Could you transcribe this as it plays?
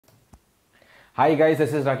Hi guys,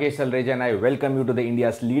 this is Rakesh Sir and I welcome you to the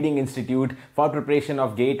India's leading institute for preparation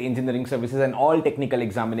of GATE engineering services and all technical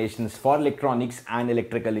examinations for electronics and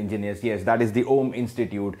electrical engineers. Yes, that is the OHM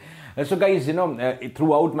Institute. So guys,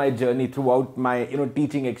 throughout my journey, throughout my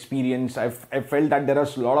teaching experience, I felt that there are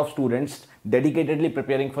a lot of students dedicatedly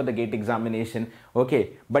preparing for the GATE examination,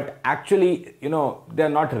 okay, but actually they're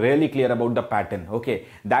not really clear about the pattern. Okay,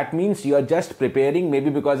 that means you're just preparing maybe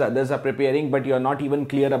because others are preparing, but you're not even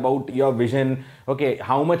clear about your vision, okay,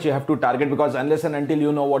 how much you have to target, because unless and until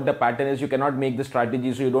you know what the pattern is, you cannot make the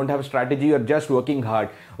strategy. So you don't have a strategy, you're just working hard,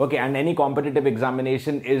 okay, and any competitive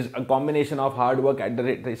examination is a combination of hard work at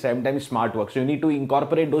the same time smart work. So you need to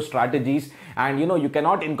incorporate those strategies, and you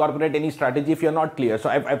cannot incorporate any strategy if you're not clear. So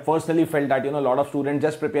I personally felt that a lot of students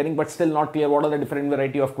just preparing but still not clear what are the different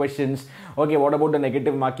variety of questions. Okay, what about the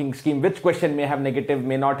negative marking scheme, which question may have negative,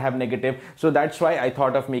 may not have negative. So that's why I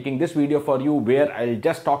thought of making this video for you, where I'll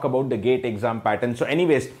just talk about the GATE exam pattern. So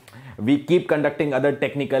anyways, we keep conducting other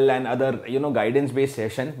technical and other guidance based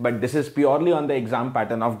session, but this is purely on the exam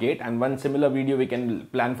pattern of GATE, and one similar video we can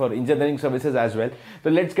plan for engineering services as well. So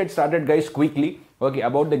let's get started guys quickly, okay,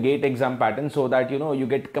 about the GATE exam pattern, so that you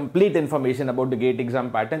get complete information about the GATE exam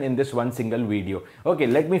pattern in this one single video. Okay,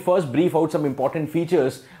 let me first brief out some important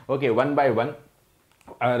features, okay, one by one.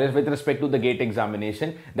 With respect to the GATE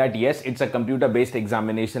examination, that yes, it's a computer based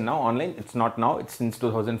examination now, online. It's not now, it's since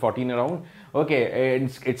 2014 around. Okay,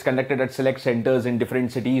 it's conducted at select centers in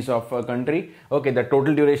different cities of a country. Okay, the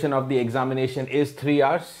total duration of the examination is 3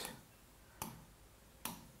 hours.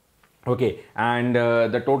 Okay, and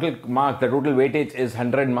the total weightage is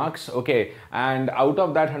 100 marks. Okay, and out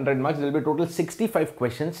of that 100 marks, there will be total 65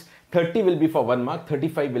 questions. 30 will be for 1 mark,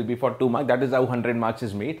 35 will be for 2 marks. That is how 100 marks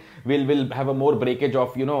is made. We'll have a more breakage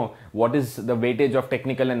of what is the weightage of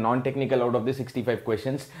technical and non-technical out of the 65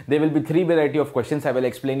 questions. There will be 3 variety of questions. I will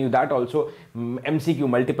explain you that also. MCQ,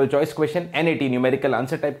 multiple choice question, NAT, numerical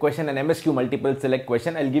answer type question, and MSQ, multiple select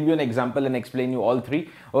question. I'll give you an example and explain you all 3.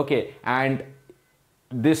 Okay, and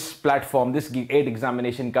this platform, this GATE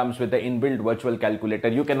examination comes with the inbuilt virtual calculator.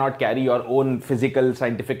 You cannot carry your own physical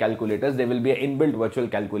scientific calculators. There will be an inbuilt virtual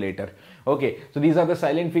calculator. Okay, so these are the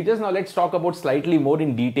silent features. Now let's talk about slightly more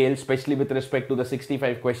in detail, especially with respect to the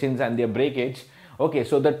 65 questions and their breakage. Okay,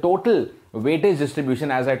 so the total weightage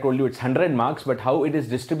distribution, as I told you, it's 100 marks, but how it is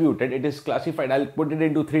distributed, it is classified. I'll put it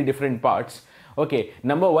into 3 different parts. Okay,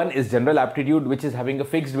 number 1 is general aptitude, which is having a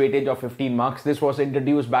fixed weightage of 15 marks. This was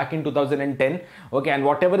introduced back in 2010. Okay, and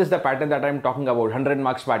whatever is the pattern that I'm talking about, 100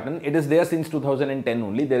 marks pattern, it is there since 2010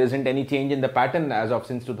 only. There isn't any change in the pattern as of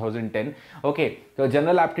since 2010. Okay, so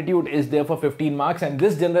general aptitude is there for 15 marks, and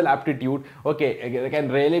this general aptitude, okay, can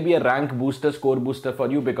really be a rank booster, score booster for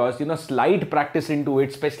you, because slight practice into it,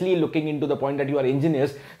 especially looking into the point that you are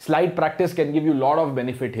engineers, slight practice can give you a lot of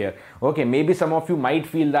benefit here. Okay, maybe some of you might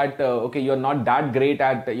feel that okay, you're not that great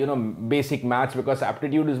at basic maths, because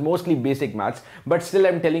aptitude is mostly basic maths, but still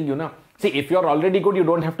I'm telling you now, see, if you're already good, you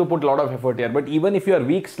don't have to put a lot of effort here. But even if you're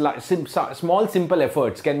weak, small simple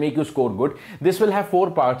efforts can make you score good. This will have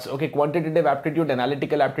 4 parts. Okay, quantitative aptitude,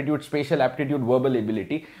 analytical aptitude, spatial aptitude, verbal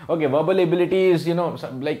ability. Okay, verbal ability is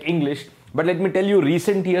like English. But let me tell you,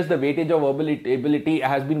 recent years, the weightage of verbal ability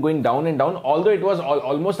has been going down and down, although it was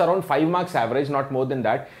almost around 5 marks average, not more than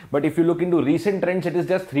that. But if you look into recent trends, it is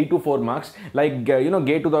just 3 to 4 marks. Like,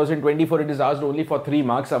 GATE 2024, it is asked only for 3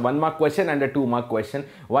 marks, a 1 mark question and a 2 mark question.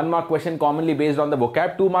 1 mark question commonly based on the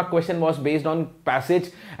vocab, 2 mark question was based on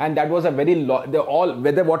passage, and that was a very,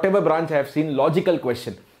 whatever branch I have seen, logical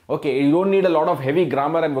question. Okay, you don't need a lot of heavy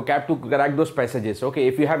grammar and vocab to crack those passages. Okay,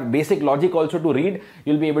 if you have basic logic also to read,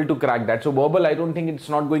 you'll be able to crack that. So verbal, I don't think it's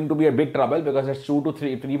not going to be a big trouble, because it's 2 to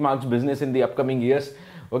 3 marks business in the upcoming years.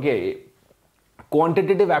 Okay,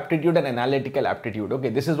 quantitative aptitude and analytical aptitude. Okay,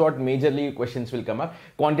 this is what majorly questions will come up.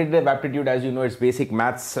 Quantitative aptitude, as you know, it's basic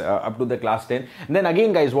maths up to the class 10. And then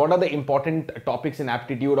again, guys, what are the important topics in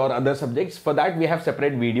aptitude or other subjects? For that, we have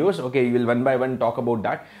separate videos. Okay, we will one by one talk about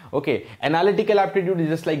that. Okay, analytical aptitude is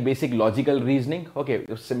just like basic logical reasoning. Okay,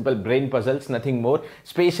 simple brain puzzles, nothing more.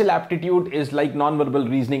 Spatial aptitude is like non-verbal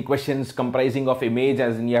reasoning questions comprising of image,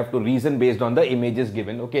 as in you have to reason based on the images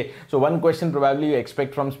given. Okay, so one question probably you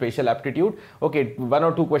expect from spatial aptitude. Okay, 1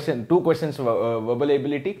 or 2 questions, 2 questions verbal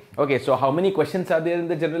ability. Okay, so how many questions are there in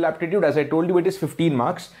the general aptitude? As I told you, it is 15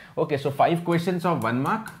 marks. Okay, so 5 questions of 1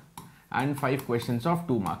 mark and 5 questions of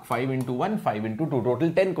 2 mark. 5 into 1, 5 into 2.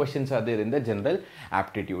 Total 10 questions are there in the general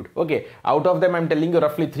aptitude. Okay, out of them, I'm telling you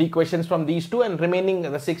roughly 3 questions from these 2, and remaining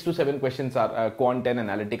the 6 to 7 questions are quant and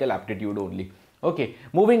analytical aptitude only. Okay,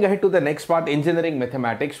 moving ahead to the next part, engineering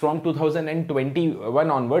mathematics. From 2021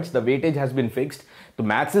 onwards, the weightage has been fixed. The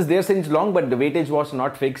maths is there since long, but the weightage was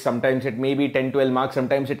not fixed. Sometimes it may be 10, 12 marks,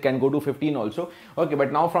 sometimes it can go to 15 also. Okay,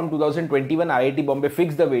 but now from 2021, IIT Bombay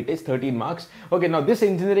fixed the weightage 13 marks. Okay, now this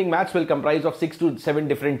engineering maths will comprise of 6 to 7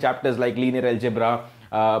 different chapters like linear algebra,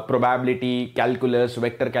 probability, calculus,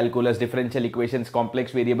 vector calculus, differential equations,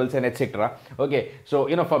 complex variables, and etc. Okay, so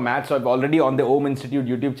for maths, I've already on the OHM Institute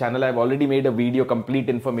YouTube channel, I've already made a video, complete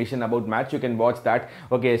information about maths. You can watch that.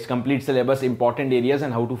 Okay, it's complete syllabus, important areas,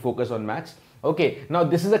 and how to focus on maths. Okay, now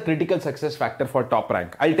this is a critical success factor for top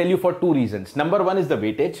rank. I'll tell you for 2 reasons. Number 1 is the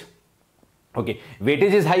weightage. Okay,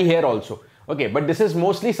 weightage is high here also. Okay, but this is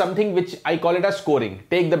mostly something which I call it as scoring.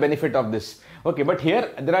 Take the benefit of this. Okay, but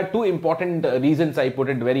here there are 2 important reasons I put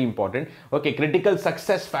it very important. Okay, critical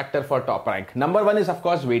success factor for top rank. Number 1 is of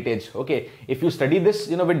course weightage. Okay, if you study this,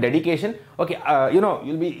 with dedication, okay,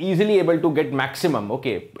 you'll be easily able to get maximum.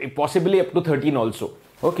 Okay, possibly up to 13 also.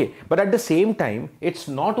 Okay, but at the same time, it's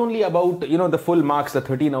not only about, the full marks, the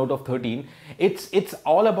 13 out of 13. It's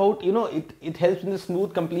all about, it helps in the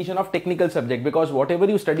smooth completion of technical subject, because whatever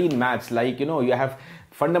you study in maths, like, you have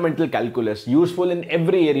fundamental calculus, useful in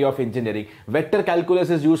every area of engineering. Vector calculus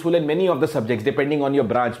is useful in many of the subjects, depending on your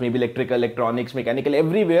branch, maybe electrical, electronics, mechanical,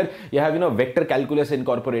 everywhere you have, vector calculus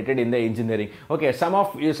incorporated in the engineering. Okay, some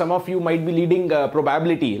of you might be leading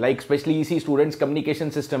probability, like especially EC students,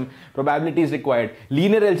 communication system, probability is required.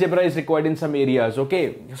 Linear algebra is required in some areas.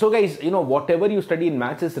 Okay, so guys, whatever you study in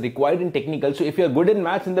maths is required in technical. So if you're good in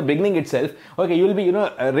maths in the beginning itself, okay, you will be,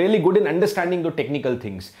 really good in understanding the technical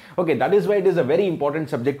things. Okay, that is why it is a very important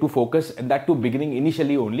subject to focus, and that to beginning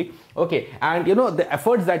initially only. Okay, and the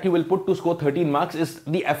efforts that you will put to score 13 marks is,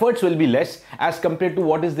 the efforts will be less as compared to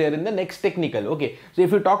what is there in the next technical. Okay, so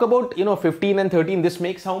if you talk about 15 and 13, this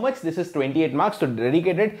makes how much? This is 28 marks. So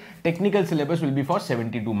dedicated technical syllabus will be for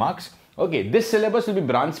 72 marks. Okay, this syllabus will be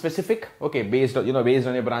branch specific. Okay, based on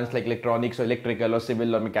a branch like electronics or electrical or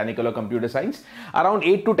civil or mechanical or computer science. Around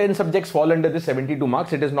 8 to 10 subjects fall under this 72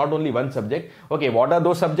 marks. It is not only one subject. Okay, what are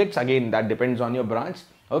those subjects? Again, that depends on your branch.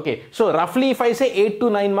 Okay, so roughly if I say 8 to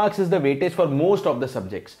 9 marks is the weightage for most of the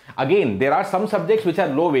subjects. Again, there are some subjects which are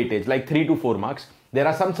low weightage, like 3 to 4 marks. There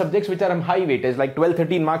are some subjects which are high weightage, like 12,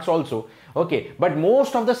 13 marks also. Okay, but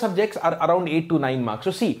most of the subjects are around 8 to 9 marks.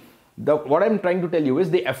 So see, what I'm trying to tell you is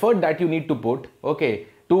the effort that you need to put, okay,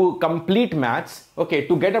 to complete maths, okay,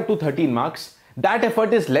 to get up to 13 marks, that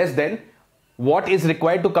effort is less than what is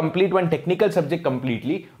required to complete one technical subject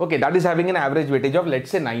completely. Okay, that is having an average weightage of, let's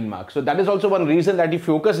say, 9 marks. So that is also one reason that if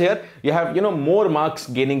you focus here, you have, more marks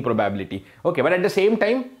gaining probability. Okay, but at the same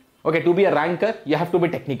time, okay, to be a ranker, you have to be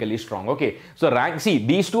technically strong. Okay, so see,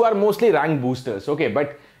 these 2 are mostly rank boosters. Okay,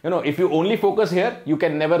 but if you only focus here, you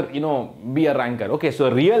can never, be a ranker. Okay,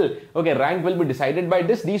 so rank will be decided by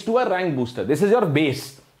this. These 2 are rank booster. This is your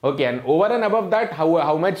base. Okay, and over and above that,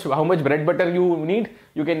 how much bread butter you need,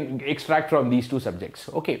 you can extract from these 2 subjects.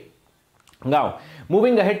 Okay. Now,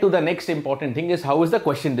 moving ahead to the next important thing is, how is the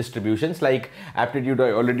question distributions? Like aptitude, I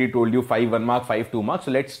already told you 5 1 mark, 5 2 marks.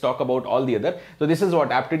 So let's talk about all the other. So this is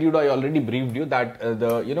what aptitude, I already briefed you that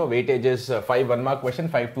the weightage is 5 1 mark question,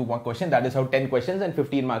 5 2 mark question. That is how 10 questions and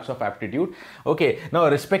 15 marks of aptitude. Okay, now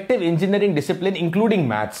respective engineering discipline including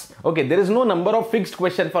maths. Okay, there is no number of fixed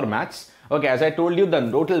question for maths. Okay, as I told you, the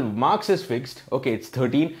total marks is fixed. Okay, it's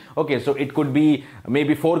 13. Okay, so it could be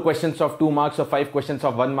maybe 4 questions of 2 marks or 5 questions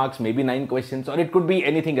of 1 marks, maybe 9 questions, or it could be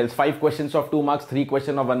anything else. 5 questions of 2 marks, 3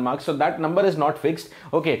 questions of 1 mark. So that number is not fixed.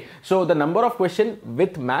 Okay, so the number of question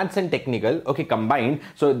with maths and technical, okay, combined.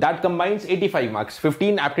 So that combines 85 marks,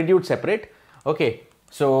 15 aptitude separate. Okay.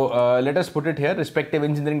 So let us put it here, respective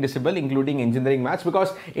engineering discipline including engineering maths,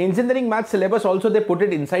 because engineering maths syllabus also they put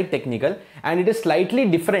it inside technical, and it is slightly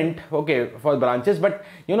different, okay, for branches. But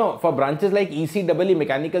for branches like ECEE,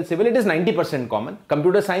 mechanical, civil, it is 90% common.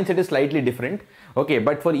 Computer science, it is slightly different. Okay,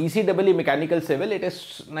 but for ECEE, mechanical, civil, it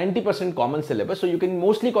is 90% common syllabus. So you can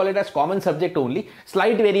mostly call it as common subject only.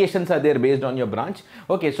 Slight variations are there based on your branch.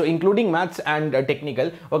 Okay, so including maths and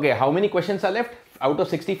technical. Okay, how many questions are left? Out of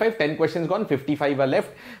 65, 10 questions gone, 55 are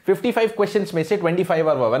left. 55 questions may say 25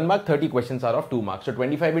 are 1 mark, 30 questions are of 2 marks. So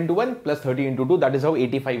 25 into 1 plus 30 into 2, that is how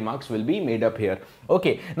 85 marks will be made up here.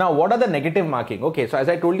 Okay, now what are the negative marking? Okay, so as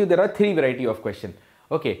I told you, there are 3 variety of questions.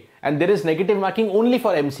 Okay, and there is negative marking only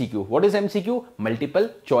for MCQ. What is MCQ? Multiple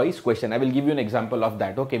choice question. I will give you an example of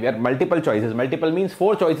that. Okay, we have multiple choices. Multiple means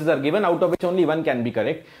 4 choices are given, out of which only 1 can be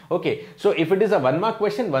correct. Okay, so if it is a 1 mark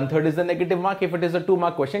question, 1/3 is the negative mark. If it is a 2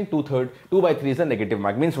 mark question, 2/3 is the negative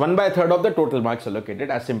mark. Means 1/3 of the total marks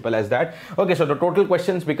allocated. As simple as that. Okay, so the total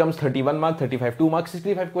questions becomes 31 mark, 35 2 marks,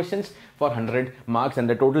 65 questions for 100 marks, and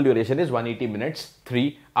the total duration is 180 minutes,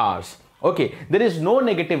 3 hours. Okay, there is no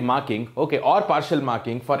negative marking, okay, or partial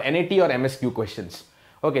marking for NAT or MSQ questions.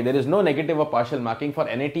 Okay, there is no negative or partial marking for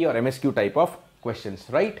NAT or MSQ type of questions,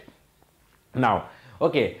 right? Now,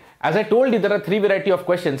 okay, as I told you, there are 3 varieties of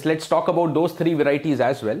questions. Let's talk about those 3 varieties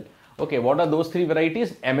as well. Okay, what are those 3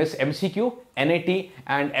 varieties? MCQ, NAT,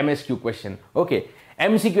 and MSQ question. Okay,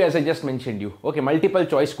 MCQ, as I just mentioned you. Okay, multiple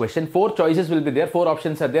choice question. 4 choices will be there, 4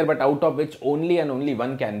 options are there, but out of which only and only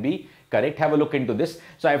 1 can be correct. Have a look into this.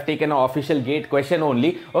 So I have taken an official GATE question only.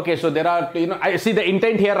 Okay, so there are, I see the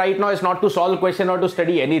intent here right now is not to solve question or to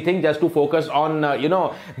study anything, just to focus on,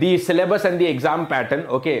 the syllabus and the exam pattern.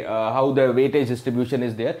 Okay, how the weightage distribution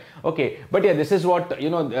is there. Okay, but yeah, this is what,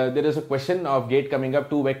 there is a question of GATE coming up.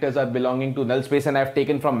 2 vectors are belonging to null space, and I have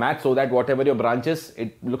taken from math so that whatever your branches,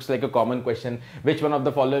 it looks like a common question. Which one of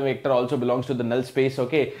the following vector also belongs to the null space?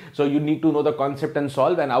 Okay, so you need to know the concept and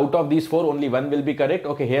solve, and out of these 4, only 1 will be correct.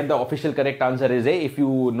 Okay, here the official correct answer is A. If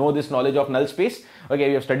you know this knowledge of null space, okay,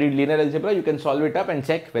 you have studied linear algebra, you can solve it up and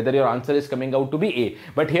check whether your answer is coming out to be A.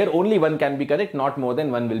 But here only 1 can be correct, not more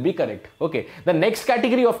than 1 will be correct. Okay, the next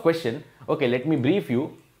category of question, okay, let me brief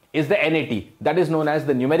you, is the NAT. That is known as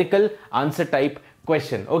the numerical answer type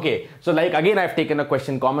question. Okay, so like again I have taken a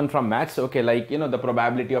question common from maths. Okay, like the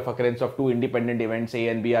probability of occurrence of 2 independent events A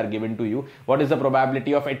and B are given to you. What is the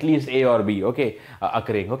probability of at least A or B, okay,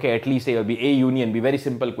 occurring? Okay, at least A or B, A union B. Very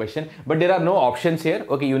simple question, but there are no options here.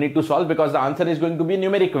 Okay, you need to solve because the answer is going to be a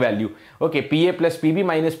numeric value. Okay, PA plus PB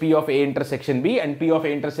minus P of A intersection B, and P of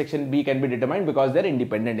A intersection B can be determined because they're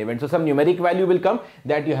independent events. So some numeric value will come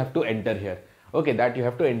that you have to enter here. Okay, that you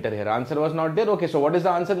have to enter here. Answer was not there. Okay, so what is the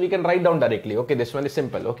answer? We can write down directly. Okay, this one is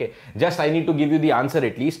simple. Okay, just I need to give you the answer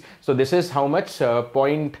at least. So this is how much?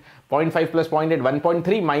 0.5 plus 0.8,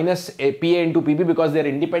 1.3 minus PA into PB, because they are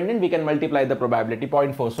independent. We can multiply the probability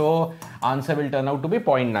 0.4. So answer will turn out to be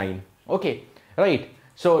 0.9. Okay, right.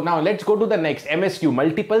 So now let's go to the next MSQ,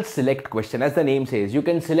 multiple select question. As the name says, you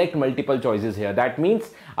can select multiple choices here. That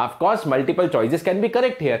means, of course, multiple choices can be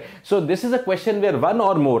correct here. So this is a question where 1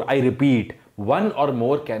 or more, I repeat, 1 or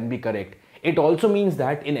more can be correct. It also means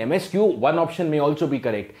that in MSQ, 1 option may also be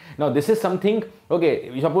correct. Now this is something,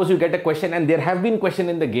 okay, suppose you get a question, and there have been question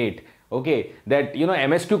in the GATE, okay, that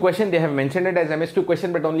MSQ question, they have mentioned it as MSQ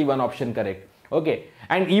question, but only 1 option correct. Okay,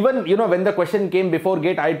 and even when the question came before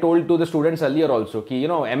GATE, I told to the students earlier also ki,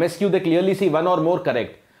 MSQ they clearly see 1 or more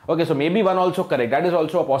correct. Okay, so maybe 1 also correct. That is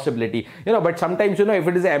also a possibility. But sometimes, if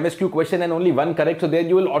it is a MSQ question and only 1 correct, so then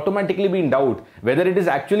you will automatically be in doubt whether it is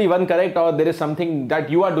actually 1 correct or there is something that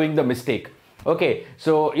you are doing the mistake. Okay,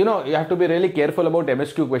 so you have to be really careful about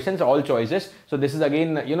MSQ questions, all choices. So this is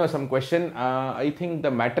again, some question. I think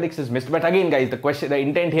the matrix is missed, but again, guys, the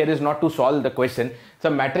intent here is not to solve the question.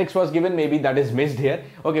 Some matrix was given, maybe that is missed here.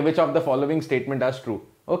 Okay, which of the following statement is true?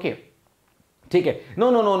 Okay. Okay.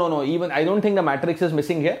 No. Even I don't think the matrix is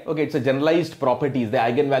missing here. Okay, it's a generalized properties. The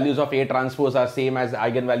eigenvalues of A transpose are same as the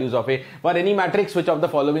eigenvalues of A for any matrix. Which of the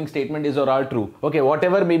following statement is or are true? Okay,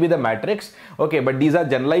 whatever may be the matrix. Okay, but these are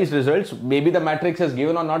generalized results. Maybe the matrix is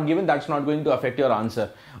given or not given. That's not going to affect your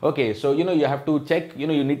answer. Okay, so you have to check. You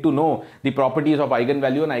need to know the properties of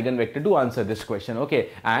eigenvalue and eigenvector to answer this question.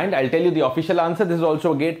 Okay, and I'll tell you the official answer. This is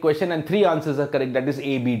also a GATE question, and 3 answers are correct. That is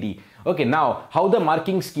A, B, D. Okay, now how the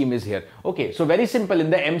marking scheme is here. Okay, so very simple. In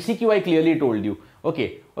the MCQ, I clearly told you.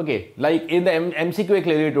 Okay, like in the MCQ, I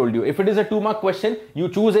clearly told you. If it is a 2-mark question, you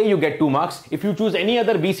choose A, you get 2 marks. If you choose any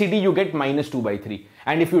other BCD, you get -2/3.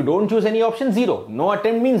 And if you don't choose any option, 0. No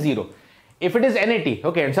attempt means 0. If it is NAT,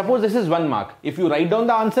 okay, and suppose this is 1 mark. If you write down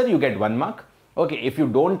the answer, you get 1 mark. Okay, if you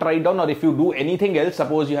don't write down, or if you do anything else,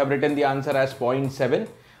 suppose you have written the answer as 0.7.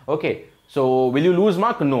 Okay, so will you lose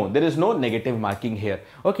mark? No, there is no negative marking here.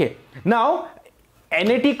 Okay, now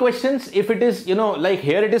NAT questions, if it is, like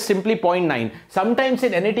here it is simply 0.9. Sometimes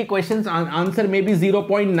in NAT questions, answer may be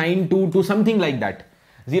 0.922 to something like that.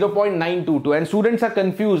 0.922, and students are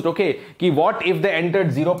confused. Okay, what if they entered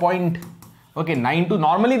 0.92?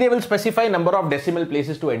 Normally they will specify number of decimal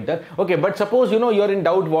places to enter. Okay, but suppose you're in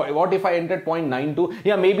doubt, what if I entered 0.92?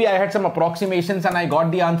 Yeah, maybe I had some approximations and I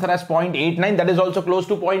got the answer as 0.89. That is also close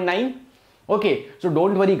to 0.9. Okay, so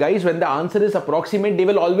don't worry guys, when the answer is approximate, they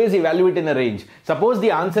will always evaluate in a range. Suppose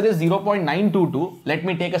the answer is 0.922, let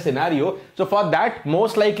me take a scenario. So for that,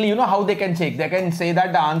 most likely, you know how they can check. They can say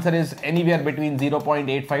that the answer is anywhere between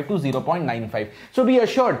 0.85 to 0.95. So be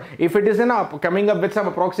assured, if it is coming up with some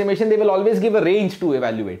approximation, they will always give a range to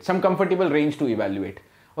evaluate, some comfortable range to evaluate.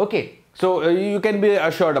 Okay. So you can be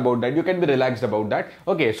assured about that. You can be relaxed about that.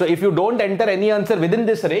 Okay. So if you don't enter any answer within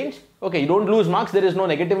this range, okay, you don't lose marks. There is no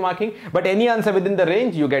negative marking, but any answer within the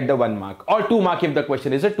range, you get the 1 mark or 2 mark if the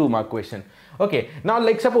question is a 2 mark question. Okay. Now,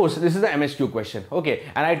 like suppose this is the MSQ question. Okay.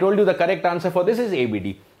 And I told you the correct answer for this is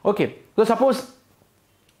ABD. Okay. So suppose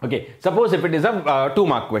if it is a 2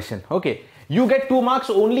 mark question. Okay. You get 2 marks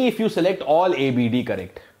only if you select all ABD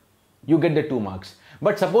correct. You get the 2 marks.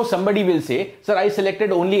 But suppose somebody will say, sir, I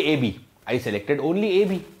selected only AB. I selected only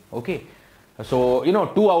AB. Okay. So,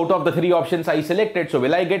 2 out of the 3 options I selected. So,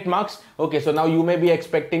 will I get marks? Okay. So, now you may be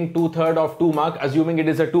expecting 2/3 of 2 mark, assuming it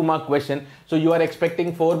is a 2 mark question. So, you are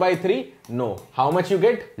expecting 4/3? No. How much you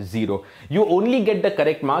get? 0. You only get the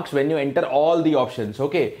correct marks when you enter all the options.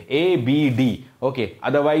 Okay. A, B, D. Okay.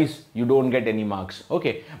 Otherwise, you don't get any marks.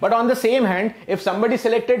 Okay. But on the same hand, if somebody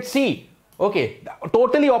selected C, okay,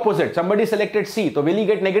 totally opposite. Somebody selected C. So will he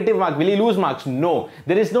get negative mark? Will he lose marks? No,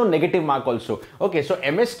 there is no negative mark also. Okay, so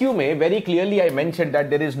MSQ may very clearly I mentioned that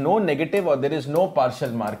there is no negative or there is no partial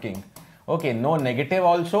marking. Okay, no negative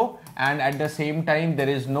also, and at the same time there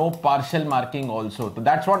is no partial marking also. So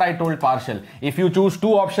that's what I told partial. If you choose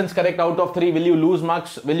 2 options correct out of 3, will you lose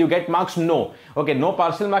marks? Will you get marks? No. Okay, no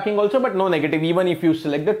partial marking also, but no negative even if you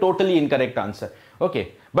select the totally incorrect answer. Okay,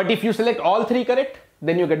 but if you select all 3 correct,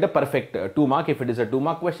 then you get the perfect 2 mark if it is a 2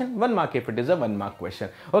 mark question, 1 mark if it is a 1 mark question.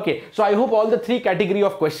 Okay, so I hope all the 3 category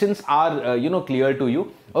of questions are clear to you.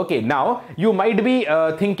 Okay, now you might be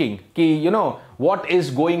thinking ki, what is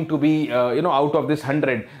going to be out of this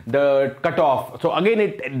 100, the cutoff. So again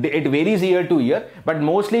it varies year to year, but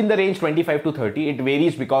mostly in the range 25 to 30. It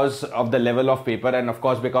varies because of the level of paper and of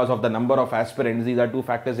course because of the number of aspirants. These are 2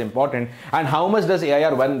 factors important, and how much does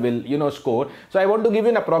AIR 1 will score. So I want to give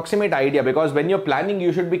you an approximate idea, because when you're planning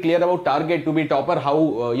you should be clear about target to be topper,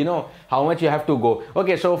 how much you have to go.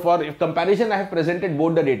 Okay, so for comparison I have presented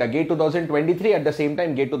both the data, GATE 2023 at the same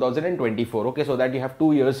time GATE 2024. Okay, so that you have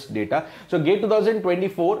 2 years data. So GATE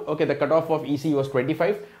 2024, okay, the cutoff of EC was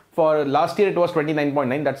 25. For last year it was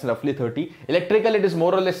 29.9, that's roughly 30. Electrical, it is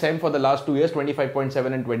more or less same for the last 2 years,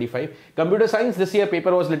 25.7 and 25. Computer science, this year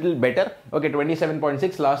paper was little better, okay,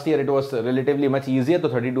 27.6. Last year it was relatively much easier, so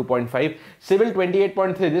 32.5. Civil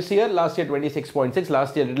 28.3 this year, last year 26.6.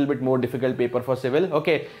 Last year a little bit more difficult paper for civil.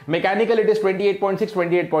 Okay, mechanical it is 28.6,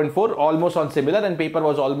 28.4, almost on similar, and paper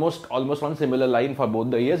was almost on similar line for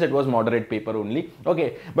both the years. It was moderate paper only.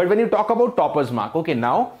 Okay, but when you talk about toppers mark, okay,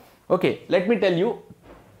 now, okay, let me tell you.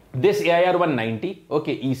 This AIR 190,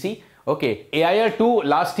 okay, EC, okay, AIR 2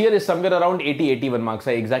 last year is somewhere around 80-81 marks.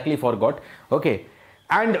 I exactly forgot. Okay,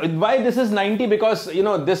 and why this is 90? Because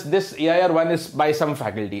this AIR 1 is by some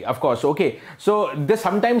faculty, of course. Okay, so this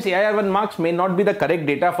sometimes AIR 1 marks may not be the correct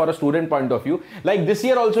data for a student point of view. Like this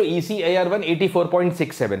year also EC AIR 1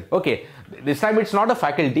 84.67. Okay, this time it's not a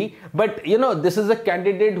faculty, but this is a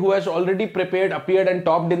candidate who has already prepared, appeared and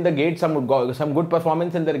topped in the GATE, some good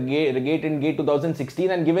performance in the GATE in GATE 2016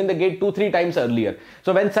 and given the GATE 2-3 times earlier.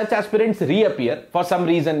 So when such aspirants reappear for some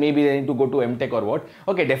reason, maybe they need to go to MTech or what,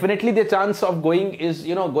 okay, definitely the chance of going is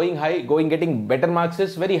going high, getting better marks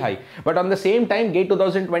is very high. But on the same time, GATE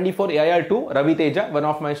 2024 AIR2, Ravi Teja, one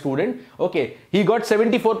of my student, okay, he got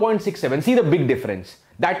 74.67. See the big difference.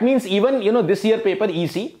 That means even, this year paper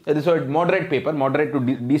EC, this is moderate paper, moderate to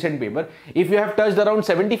decent paper. If you have touched around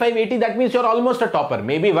 75, 80, that means you're almost a topper.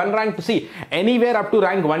 Maybe one rank, see, anywhere up to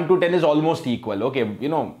rank 1 to 10 is almost equal. Okay,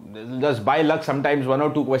 just by luck, sometimes 1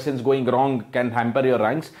 or 2 questions going wrong can hamper your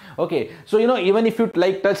ranks. Okay, so, even if you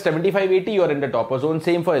touch 75, 80, you're in the topper zone.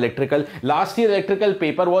 Same for electrical. Last year, electrical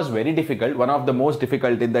paper was very difficult. One of the most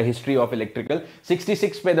difficult in the history of electrical.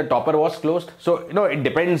 66 where the topper was closed. So, it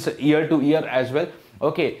depends year to year as well.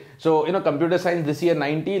 Okay, so computer science this year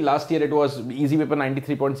 90, last year it was easy paper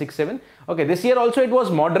 93.67. Okay, this year also it was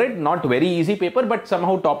moderate, not very easy paper, but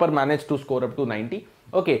somehow topper managed to score up to 90.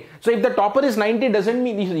 Okay, so if the topper is 90, doesn't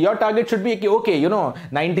mean your target should be okay,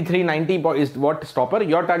 93, 90 is what is topper.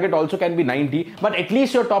 Your target also can be 90, but at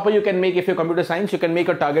least your topper you can make, if you're computer science, you can make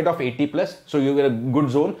a target of 80 plus. So you're in a good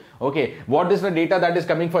zone. Okay, what is the data that is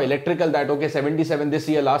coming for electrical? That okay, 77 this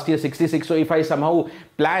year, last year 66. So if I somehow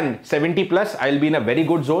plan 70 plus, I'll be in a very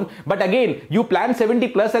good zone. But again, you plan 70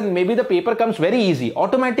 plus and maybe the paper comes very easy.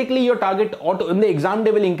 Automatically your target in the exam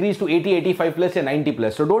day will increase to 80, 85 plus and 90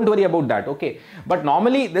 plus. So don't worry about that. Okay, but normally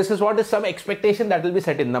normally this is what is some expectation that will be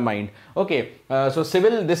set in the mind. Okay, so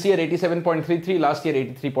civil this year 87.33, last year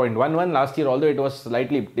 83.11. Last year, although it was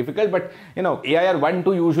slightly difficult, but you know, AIR 1,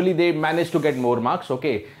 2 usually they manage to get more marks.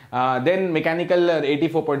 Okay, then mechanical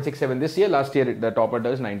 84.67 this year. Last year the topper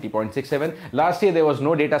does 90.67. Last year there was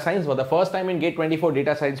no data science. For the first time in GATE 24,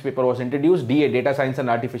 data science paper was introduced. DA, data science and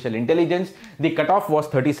artificial intelligence. The cutoff was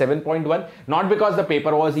 37.1. Not because the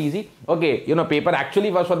paper was easy. Okay, you know, paper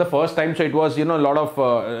actually was for the first time, so it was, you know, a lot of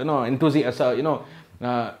enthusiasm,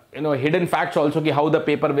 hidden facts also, how the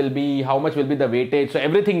paper will be, how much will be the weightage, so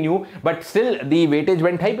everything new, but still the weightage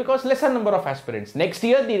went high because lesser number of aspirants. Next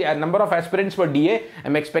year the number of aspirants for DA,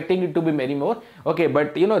 I'm expecting it to be many more. Okay,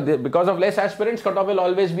 but you know, because of less aspirants, cutoff will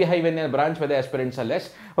always be high when in a branch where the aspirants are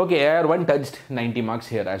less. Okay, AR 1 touched 90 marks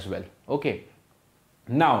here as well. Okay,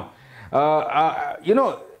 now you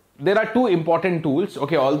know, there are two important tools.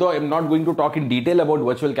 Okay, although I'm not going to talk in detail about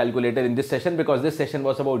virtual calculator in this session because this session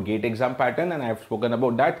was about GATE exam pattern and I have spoken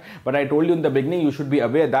about that. But I told you in the beginning, you should be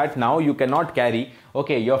aware that now you cannot carry,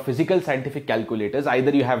 okay, your physical scientific calculators.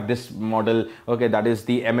 Either you have this model, okay, that is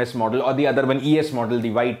the MS model, or the other one, ES model,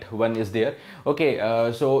 the white one is there. Okay,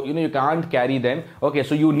 so you know, you can't carry them. Okay,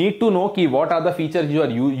 so you need to know what are the features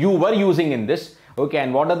you were using in this. Okay,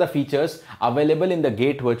 and what are the features available in the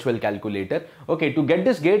GATE virtual calculator? Okay, to get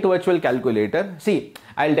this GATE virtual calculator, see,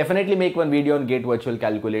 I'll definitely make one video on GATE virtual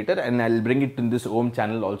calculator and I'll bring it in this OHM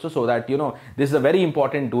channel also, so that you know, this is a very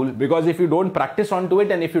important tool, because if you don't practice onto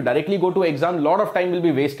it and if you directly go to exam, a lot of time will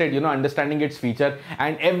be wasted, you know, understanding its feature,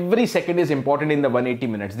 and every second is important in the 180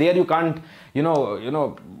 minutes. There you can't, you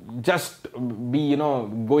know, just be, you know,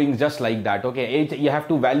 going just like that. Okay, you have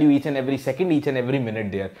to value each and every second, each and every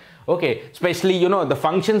minute there. Okay, especially, you know, the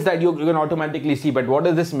functions that you can automatically see, but what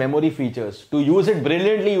are this memory features? To use it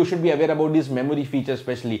brilliantly, you should be aware about these memory features,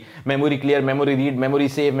 especially memory clear, memory read, memory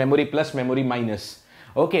save, memory plus, memory minus.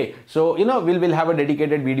 Okay, so you know, we'll have a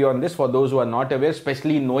dedicated video on this for those who are not aware,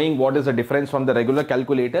 especially knowing what is the difference from the regular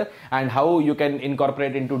calculator and how you can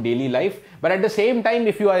incorporate into daily life. But at the same time,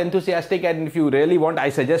 if you are enthusiastic and if you really want, I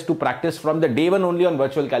suggest to practice from the day one only on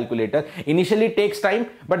virtual calculator. Initially it takes time,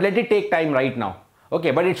 but let it take time right now.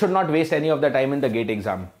 Okay, but it should not waste any of the time in the GATE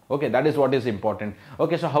exam. Okay, that is what is important.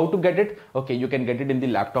 Okay, so how to get it? Okay, you can get it in the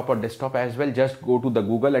laptop or desktop as well. Just go to the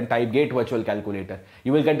Google and type GATE virtual calculator.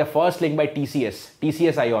 You will get the first link by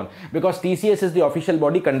TCS ION, because TCS is the official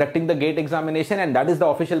body conducting the GATE examination, and that is the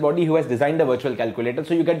official body who has designed the virtual calculator.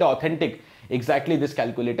 So you get the authentic, exactly this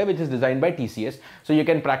calculator which is designed by TCS. So you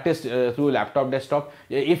can practice through laptop, desktop.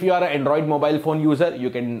 If you are an Android mobile phone user, you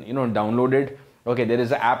can, you know, download it. Okay, there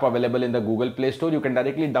is an app available in the Google Play Store. You can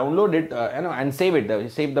directly download it, and save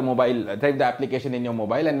it. Save the application in your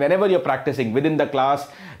mobile, and whenever you're practicing within the class,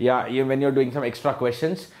 when you're doing some extra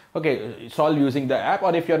questions, okay, solve using the app,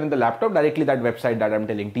 or if you're in the laptop, directly that website that I'm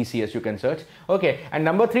telling, TCS, you can search. Okay, and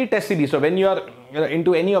number 3, test series. So when you are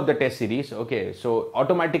into any of the test series, okay, so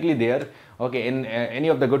automatically there, okay, in any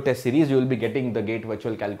of the good test series, you will be getting the GATE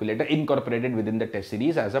virtual calculator incorporated within the test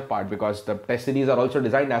series as a part, because the test series are also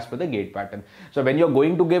designed as per the GATE pattern. So when you're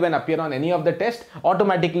going to give and appear on any of the tests,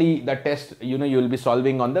 automatically the test, you know, you will be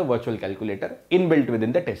solving on the virtual calculator inbuilt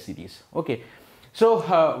within the test series. Okay, so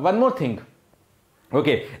one more thing.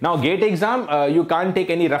 Okay, now GATE exam, you can't take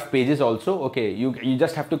any rough pages also. Okay, you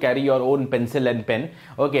just have to carry your own pencil and pen.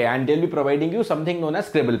 Okay, and they'll be providing you something known as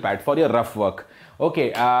scribble pad for your rough work.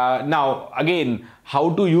 Okay, now again,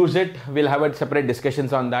 how to use it, we'll have a separate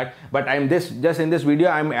discussions on that, but just in this video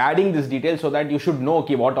I'm adding this detail so that you should know,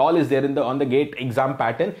 okay, what all is there on the GATE exam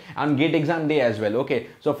pattern and GATE exam day as well. Okay,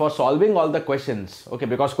 so for solving all the questions, okay,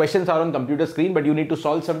 because questions are on computer screen, but you need to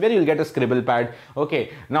solve somewhere, you'll get a scribble pad.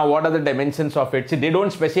 Okay, now what are the dimensions of it? See, they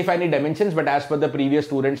don't specify any dimensions, but as per the previous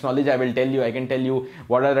students' knowledge, I can tell you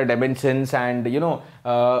what are the dimensions, and you know,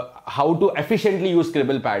 how to efficiently use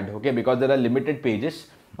scribble pad. Okay, because there are limited pages.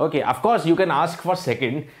 Okay, of course you can ask for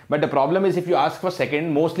second, but the problem is if you ask for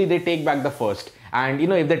second, mostly they take back the first, and you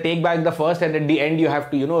know, if they take back the first and at the end you have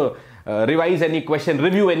to, you know, revise any question,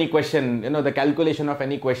 review any question, you know, the calculation of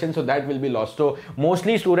any question, so that will be lost. So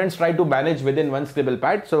mostly students try to manage within one scribble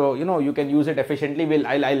pad, so you know, you can use it efficiently.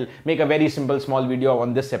 I'll make a very simple small video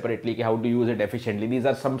on this separately, how to use it efficiently. These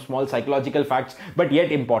are some small psychological facts, but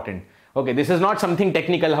yet important. Okay, this is not something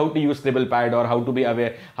technical, how to use scribble pad or how to be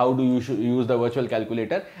aware, how do you use the virtual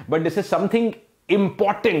calculator, but this is something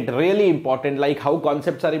important, really important, like how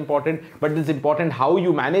concepts are important, but it's important how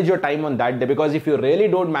you manage your time on that day, because if you really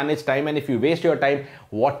don't manage time and if you waste your time,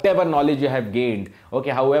 whatever knowledge you have gained,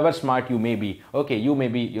 okay, however smart you may be, okay, you may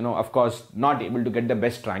be, of course, not able to get the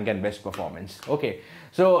best rank and best performance. Okay,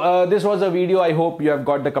 so this was a video. I hope you have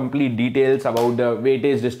got the complete details about the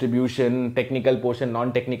weightage distribution, technical portion,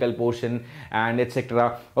 non-technical portion, and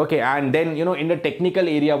etc. Okay, and then in the technical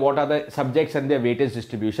area, what are the subjects and their weightage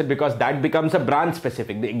distribution, because that becomes a branch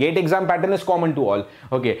specific. The GATE exam pattern is common to all,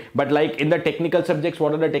 okay, but like in the technical subjects,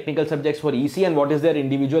 what are the technical subjects for EC and what is their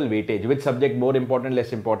individual weightage, which subject more important,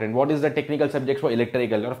 less important, what is the technical subjects for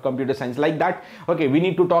electrical or computer science, like that. Okay, we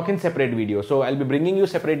need to talk in separate videos, so I'll be bringing you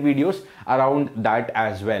separate videos around that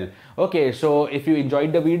as well. Okay, so if you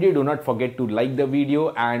enjoyed the video, do not forget to like the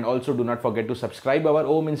video, and also do not forget to subscribe our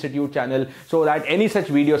OHM Institute channel, so that any such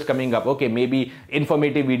videos coming up, okay, maybe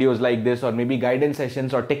informative videos like this, or maybe guidance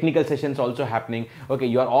sessions or technical sessions also happening, okay,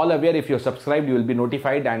 you are all aware. If you're subscribed, you will be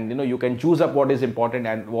notified, and you can choose up what is important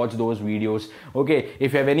and watch those videos. Okay,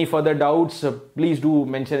 if you have any further doubts, please do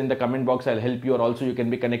mention in the comment box. I'll help you, or also you can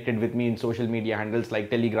be connected with me in social media handles like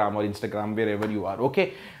Telegram or Instagram, wherever you are.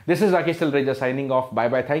 Okay, this is Rakesh Sir signing off. Bye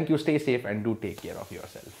bye. Thank you. Stay safe and do take care of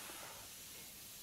yourself.